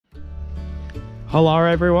Hello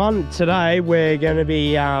everyone, today we're going to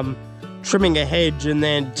be trimming a hedge and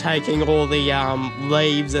then taking all the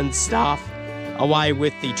leaves and stuff away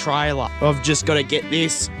with the trailer. I've just got to get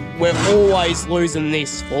this, we're always losing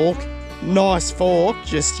this fork. Nice fork,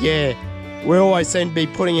 just yeah, we always seem to be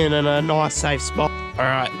putting it in a nice safe spot.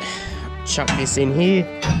 Alright, chuck this in here.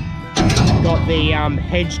 Got the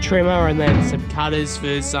hedge trimmer and then some cutters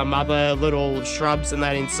for some other little shrubs and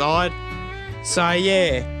that inside. So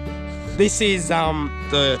yeah, this is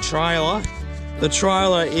the trailer. The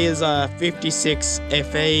trailer is a 56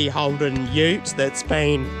 FE Holden Ute that's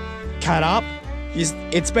been cut up.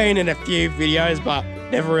 It's been in a few videos but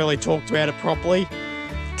never really talked about it properly.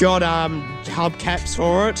 Got hubcaps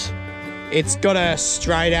for it. It's got a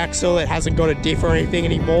straight axle, it hasn't got a diff or anything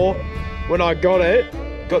anymore. When I got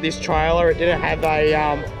this trailer, it didn't have a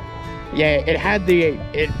yeah, it had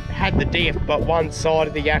the diff, but one side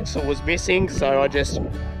of the axle was missing, so I just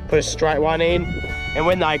put a straight one in. And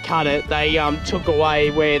when they cut it, they took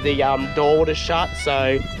away where the door was shut,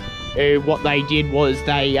 so what they did was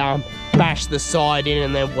they bashed the side in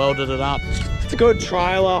and then welded it up. It's a good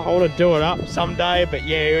trailer, I want to do it up someday, but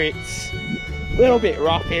yeah, it's a little bit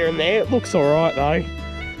rough here and there. It looks alright though.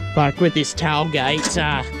 Like with this tailgate,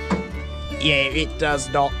 yeah, it does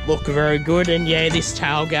not look very good. And yeah, this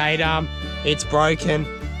tailgate, it's broken.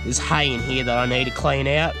 There's hay in here that I need to clean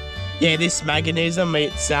out. Yeah, this mechanism,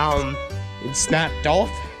 it's snapped off,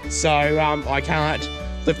 so I can't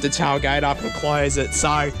lift the tailgate up and close it.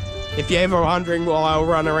 So if you're ever wondering why I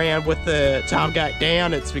run around with the tailgate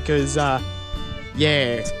down, it's because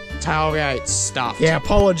yeah, tailgate stuff. Yeah,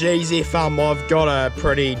 apologies if I've got a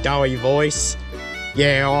pretty doughy voice.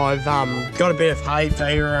 Yeah, I've got a bit of hay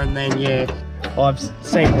fever, and then yeah, I've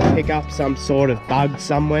seemed to pick up some sort of bug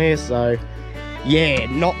somewhere, so yeah,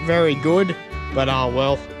 not very good, but oh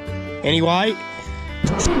well. Anyway,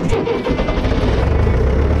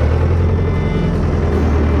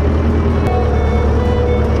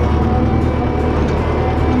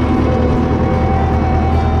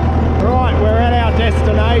 right, we're at our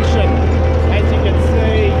destination. As you can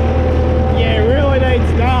see, yeah, it really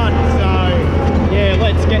needs done, so yeah,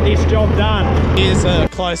 let's get this job done. Here's a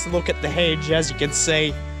closer look at the hedge. As you can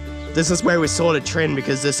see, this is where we sort of trim,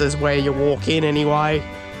 because this is where you walk in anyway.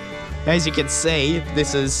 As you can see,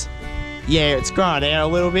 this is, yeah, it's grown out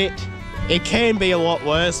a little bit. It can be a lot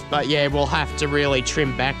worse, but yeah, we'll have to really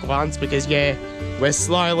trim back once, because yeah, we're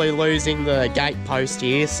slowly losing the gate post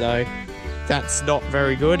here, so that's not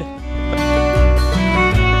very good.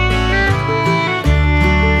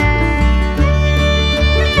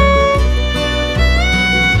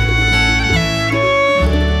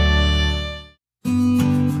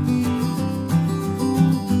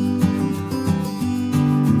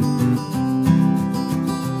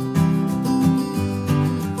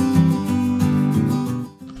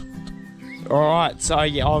 Alright, so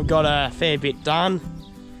yeah, I've got a fair bit done.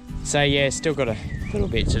 So yeah, still got a little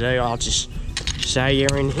bit to do. I'll just show you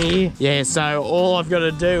in here. Yeah, so all I've got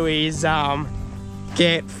to do is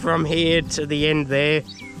get from here to the end there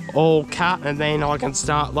all cut, and then I can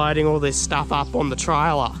start loading all this stuff up on the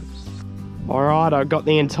trailer. Alright, I've got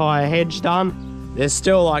the entire hedge done. There's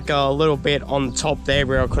still like a little bit on the top there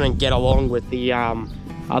where I couldn't get along with the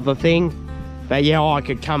other thing. But yeah, I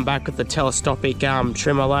could come back with the telescopic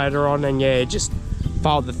trimmer later on, and yeah, just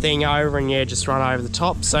fold the thing over and yeah, just run over the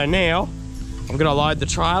top. So now I'm gonna load the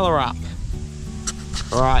trailer up.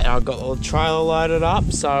 Alright, I've got the trailer loaded up,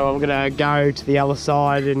 so I'm gonna go to the other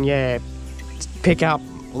side and yeah, pick up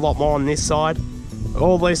a lot more on this side.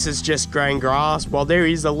 All this is just green grass. Well, there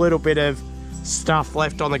is a little bit of stuff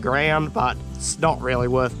left on the ground, but it's not really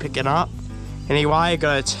worth picking up. Anyway,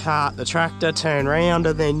 gotta start the tractor, turn around,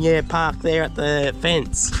 and then yeah, park there at the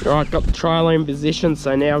fence. Alright, got the trailer in position,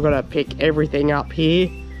 so now I've gotta pick everything up here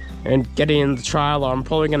and get it in the trailer. I'm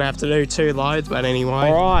probably gonna have to do 2 loads, but anyway.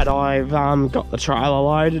 Alright, I've got the trailer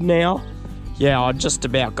loaded now. Yeah, I just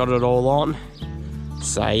about got it all on.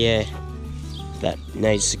 So yeah, that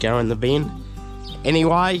needs to go in the bin.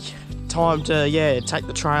 Anyway, time to yeah, take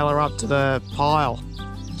the trailer up to the pile.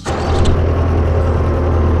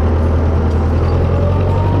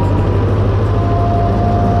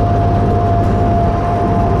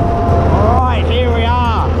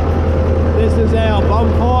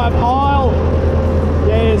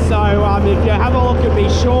 If you have a look at me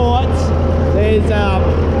shorts, there's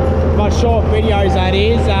my short videos that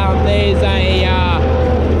is, there's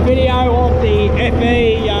a video of the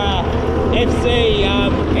FC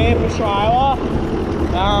camper trailer.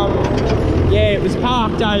 Yeah, it was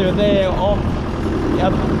parked over there off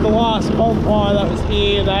the last bonfire that was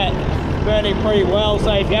here, that burning pretty well,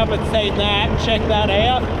 so if you haven't seen that, check that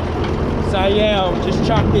out. So yeah, I'll just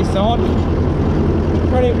chuck this on.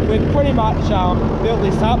 We've pretty much built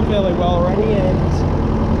this up fairly well already, and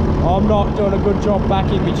I'm not doing a good job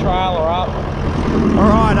backing my trailer up.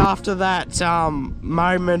 Alright, after that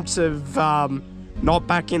moment of not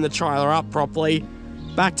backing the trailer up properly,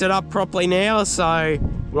 backed it up properly now, so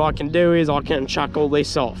what I can do is I can chuck all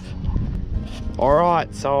this off.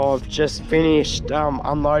 Alright, so I've just finished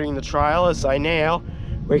unloading the trailer, so now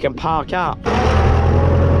we can park up.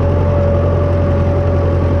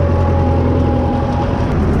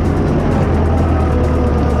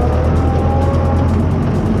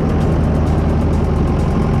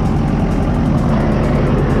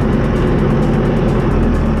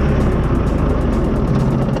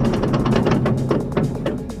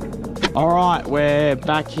 Alright, we're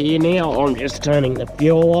back here now. I'm just turning the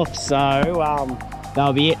fuel off, so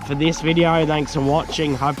that'll be it for this video. Thanks for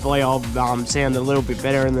watching. Hopefully I'll sound a little bit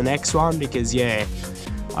better in the next one, because yeah,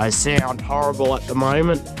 I sound horrible at the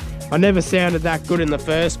moment. I never sounded that good in the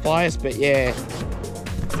first place, but yeah,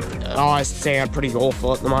 I sound pretty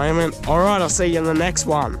awful at the moment. Alright, I'll see you in the next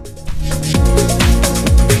one.